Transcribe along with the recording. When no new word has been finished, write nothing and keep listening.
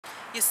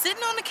You're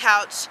sitting on the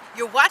couch,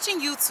 you're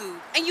watching YouTube,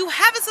 and you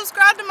haven't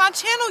subscribed to my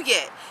channel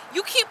yet.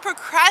 You keep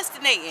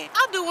procrastinating.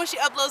 I'll do it when she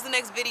uploads the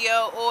next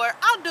video, or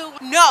I'll do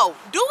it. No,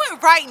 do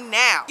it right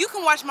now. You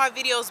can watch my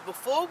videos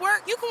before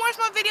work, you can watch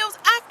my videos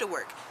after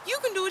work. You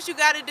can do what you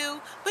gotta do,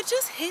 but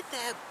just hit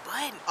that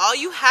button. All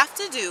you have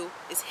to do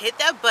is hit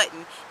that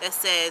button that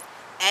says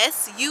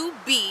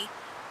SUBSCRIBE.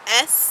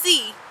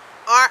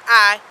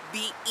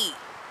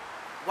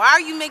 Why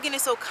are you making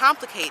it so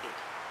complicated?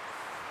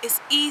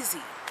 It's easy.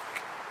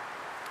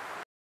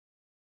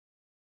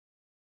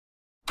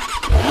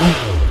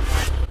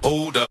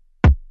 Hold up.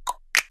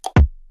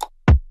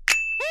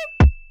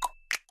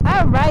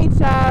 All right,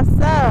 y'all.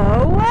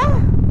 So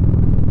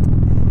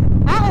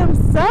I am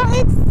so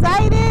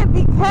excited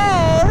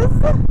because,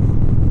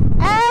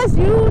 as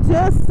you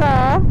just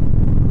saw,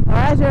 or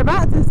as you're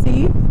about to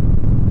see,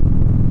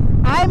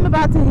 I'm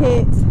about to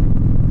hit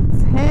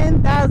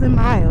 10,000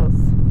 miles.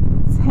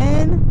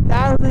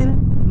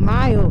 10,000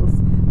 miles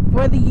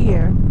for the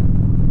year,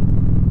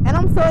 and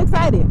I'm so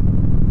excited.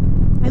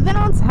 And then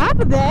on top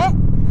of that,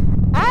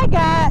 I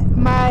got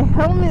my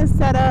helmet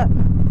set up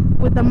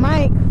with the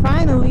mic.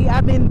 Finally,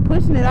 I've been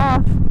pushing it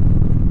off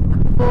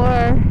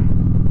for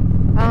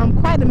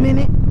quite a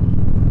minute,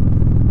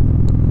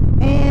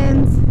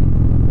 and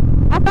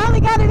I finally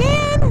got it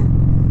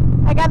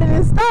in. I got it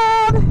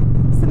installed,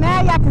 so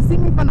now y'all can see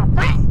me from the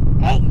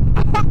front. Hey,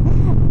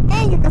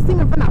 and you can see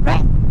me from the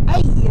back.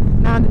 Hey,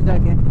 no, I'm just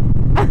joking.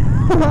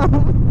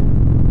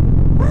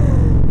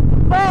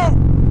 But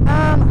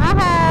I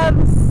have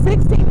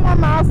 16 more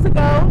miles to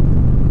go.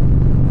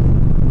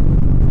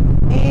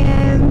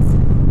 And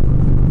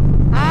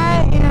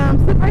I am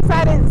super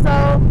excited,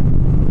 so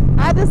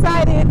I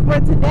decided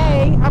for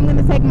today I'm going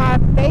to take my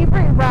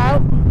favorite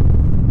route,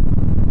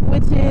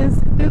 which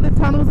is through the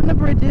tunnels and the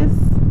bridges.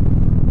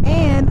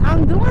 And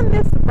I'm doing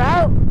this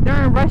route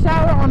during rush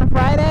hour on a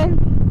Friday,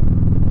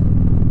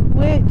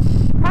 which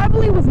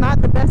probably was not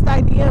the best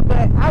idea,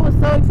 but I was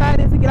so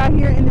excited to get out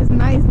here in this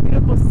nice,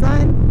 beautiful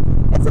sun.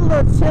 It's a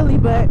little chilly,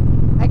 but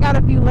I got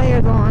a few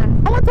layers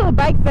on. I went to a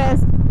bike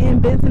fest in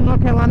Benson,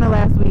 North Carolina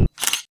last week,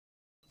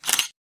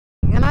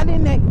 and I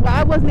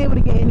wasn't able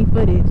to get any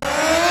footage.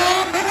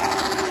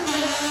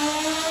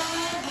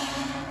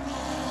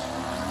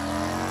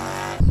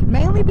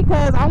 Mainly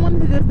because I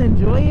wanted to just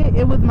enjoy it.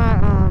 It was my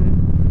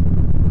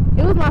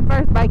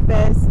first bike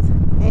fest,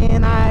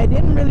 and I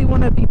didn't really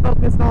want to be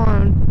focused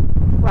on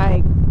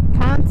like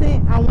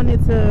content. I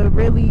wanted to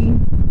really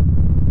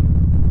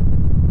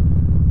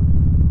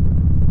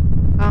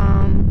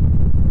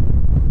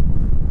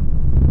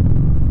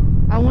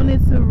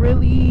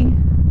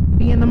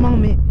be in the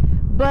moment.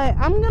 But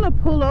I'm gonna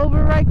pull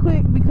over right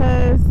quick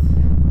because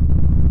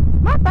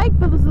my bike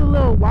feels a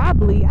little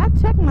wobbly. I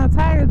checked my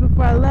tires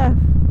before I left,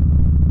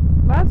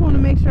 but I just want to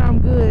make sure I'm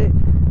good,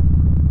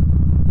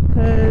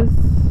 because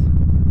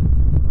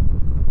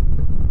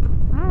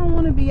I don't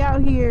want to be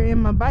out here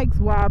and my bike's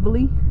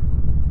wobbly.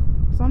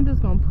 So I'm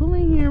just gonna pull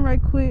in here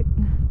right quick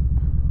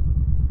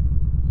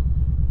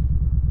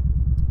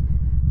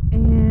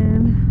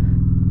and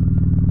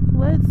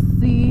let's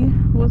see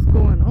what's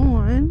going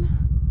on.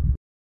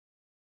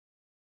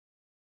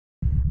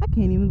 I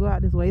can't even go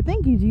out this way.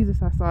 Thank you,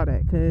 Jesus, I saw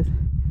that, because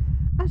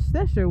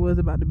that sure was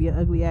about to be an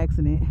ugly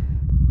accident.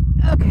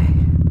 Okay,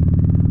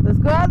 let's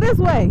go out this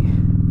way.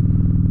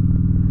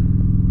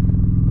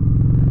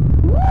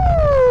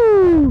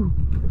 Woo!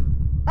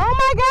 Oh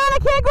my God, I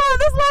can't go out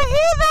this way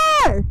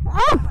either!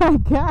 Oh my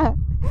God.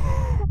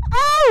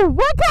 Oh,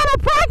 what kind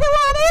of parking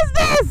lot is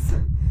this?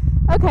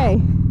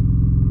 Okay,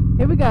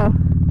 here we go.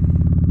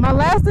 My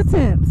last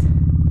attempt.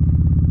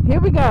 Here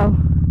we go.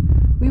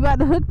 We about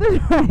to hook this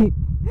right.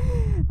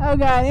 Oh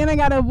God, and I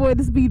gotta avoid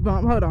the speed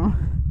bump. Hold on.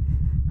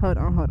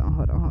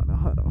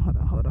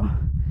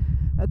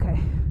 Okay.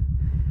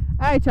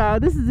 Alright, y'all,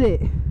 this is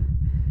it.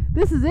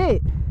 This is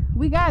it.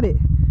 We got it.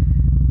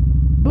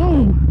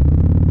 Boom.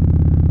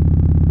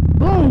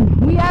 Boom.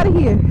 We out of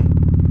here.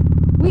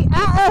 We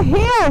out of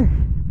here.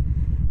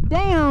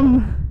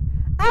 Damn.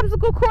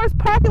 Obstacle course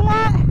parking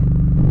lot.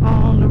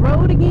 On the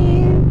road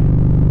again.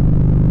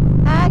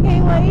 I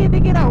can't wait to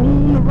get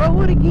on the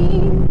road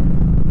again.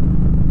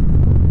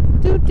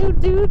 Do do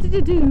do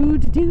do do do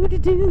do do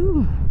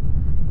do.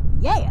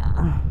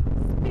 Yeah.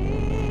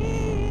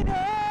 Speeding.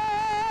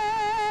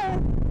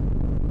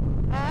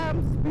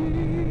 I'm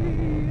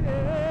speeding.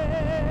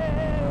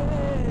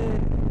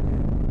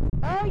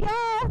 Oh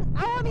yeah,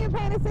 I wasn't even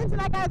paying attention.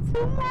 I got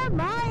 2 more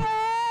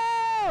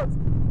miles,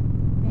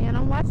 and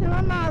I'm watching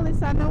my mileage,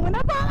 so I know when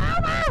I pull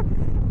over.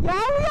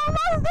 Y'all, we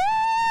almost there.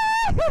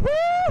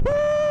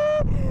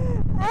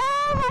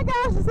 Oh my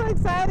gosh, I'm so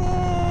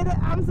excited.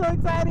 I'm so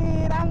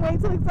excited. I'm way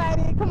too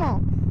excited. Come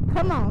on.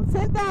 Come on.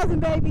 10,000,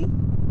 baby.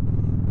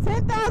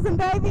 10,000,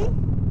 baby.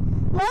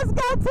 Let's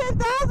go,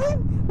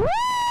 10,000. Woo!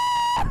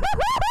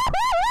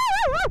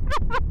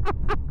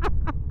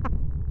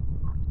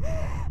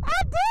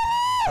 I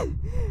did it!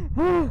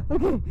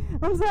 Okay.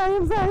 I'm sorry.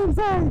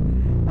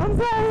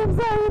 Okay.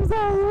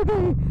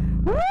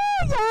 Woo,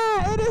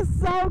 yeah. It is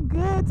so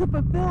good to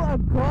fulfill a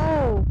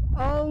goal.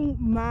 Oh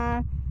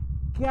my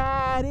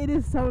God, it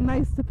is so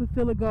nice to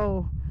fulfill a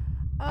goal.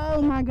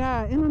 Oh my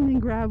God, and I'm in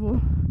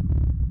gravel.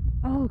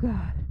 Oh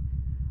God.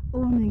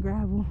 Oh, I'm in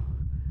gravel.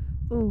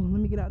 Oh, let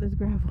me get out this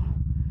gravel.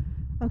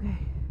 Okay.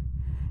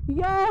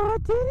 Yeah, I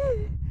did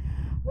it.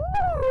 Ooh,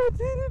 I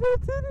did it. I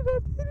did it. I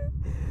did it.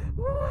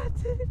 Ooh, I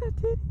did it. I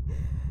did it.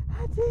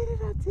 I did it.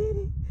 I did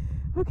it.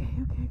 Okay,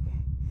 okay, okay.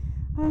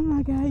 Oh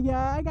my God, y'all.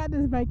 I got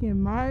this bike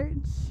in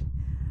March.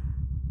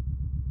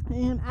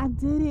 And I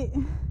did it.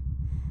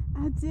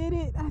 I did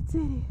it. I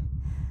did it.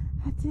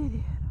 I did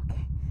it.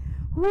 Okay.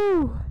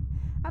 Woo.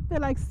 I feel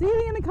like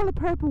Celia in the color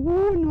purple.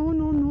 Woo. No,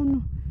 no, no,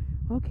 no.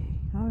 Okay.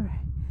 All right.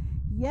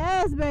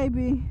 Yes,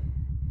 baby.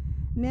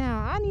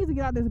 Now, I need to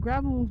get out this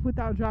gravel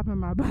without dropping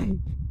my bike.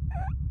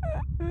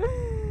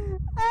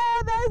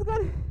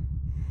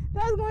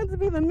 That's going to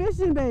be the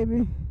mission,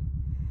 baby.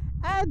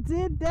 I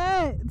did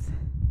that.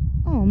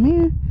 Oh,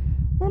 man.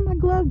 Where'd my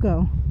glove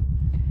go?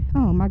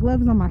 Oh, my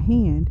glove is on my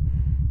hand.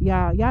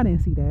 Y'all didn't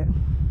see that.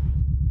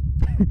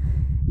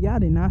 Y'all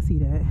did not see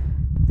that.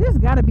 There's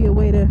got to be a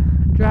way to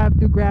drive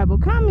through gravel.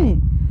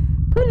 Comment.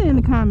 Put it in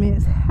the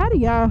comments. How do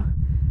y'all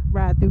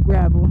ride through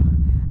gravel?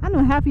 I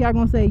know half of y'all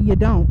gonna say you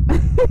don't.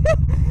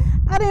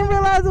 I didn't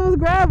realize it was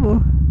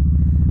gravel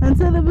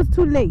until it was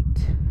too late.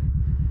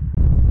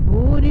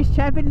 Oh, this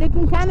traffic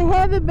looking kind of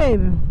heavy,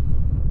 baby.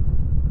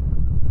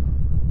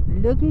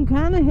 Looking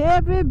kind of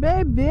heavy,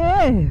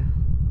 baby.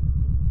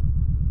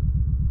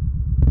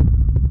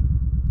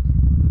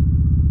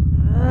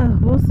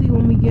 We'll see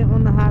when we get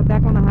on the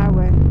back on the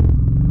highway.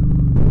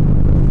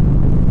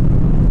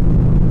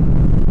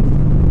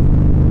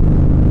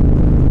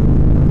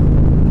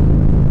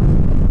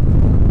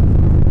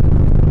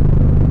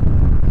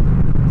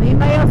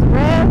 Anybody else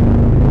rev?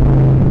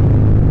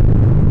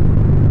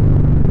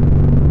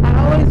 I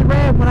always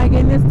rev when I get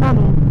in this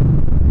tunnel.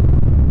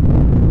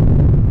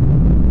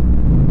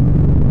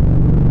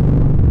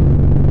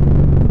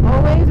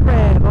 Always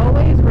rev,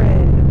 always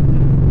rev.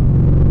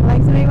 I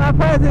like to make my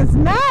presence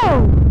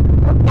known.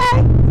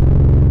 Okay,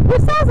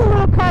 which sounds a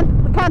little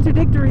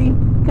contradictory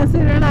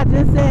considering I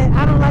just said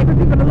I don't like for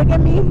people to look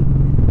at me,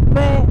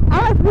 but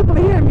I like for people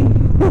to hear me.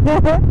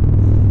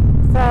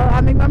 So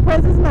I make my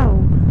presence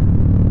known.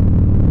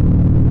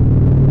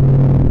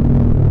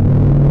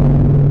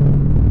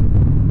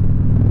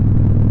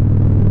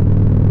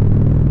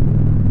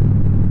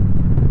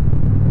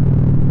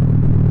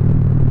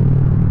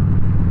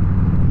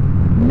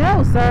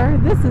 No, sir,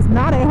 this is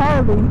not a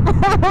Harley.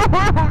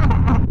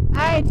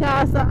 Alright,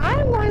 y'all, so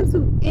I'm going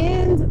to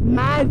end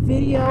my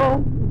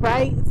video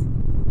right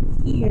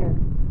here.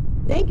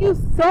 Thank you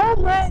so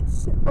much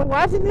for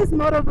watching this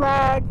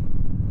motovlog.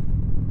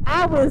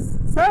 I was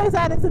so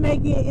excited to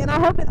make it, and I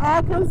hope it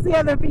all comes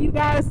together for you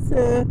guys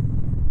to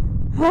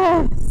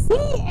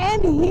see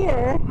and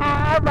hear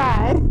how I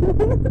ride.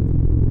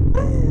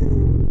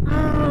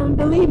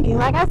 Believe me,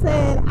 like I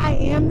said, I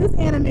am this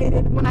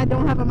animated when I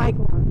don't have a mic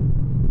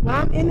on. When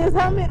I'm in this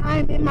helmet,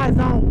 I'm in my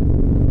zone.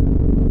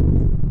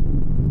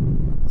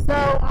 So,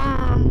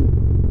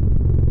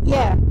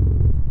 yeah,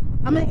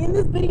 I'm gonna end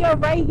this video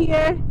right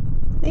here.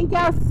 Thank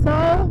y'all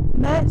so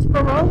much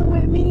for rolling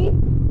with me.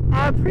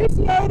 I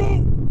appreciate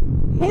it.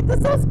 Hit the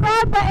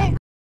subscribe button.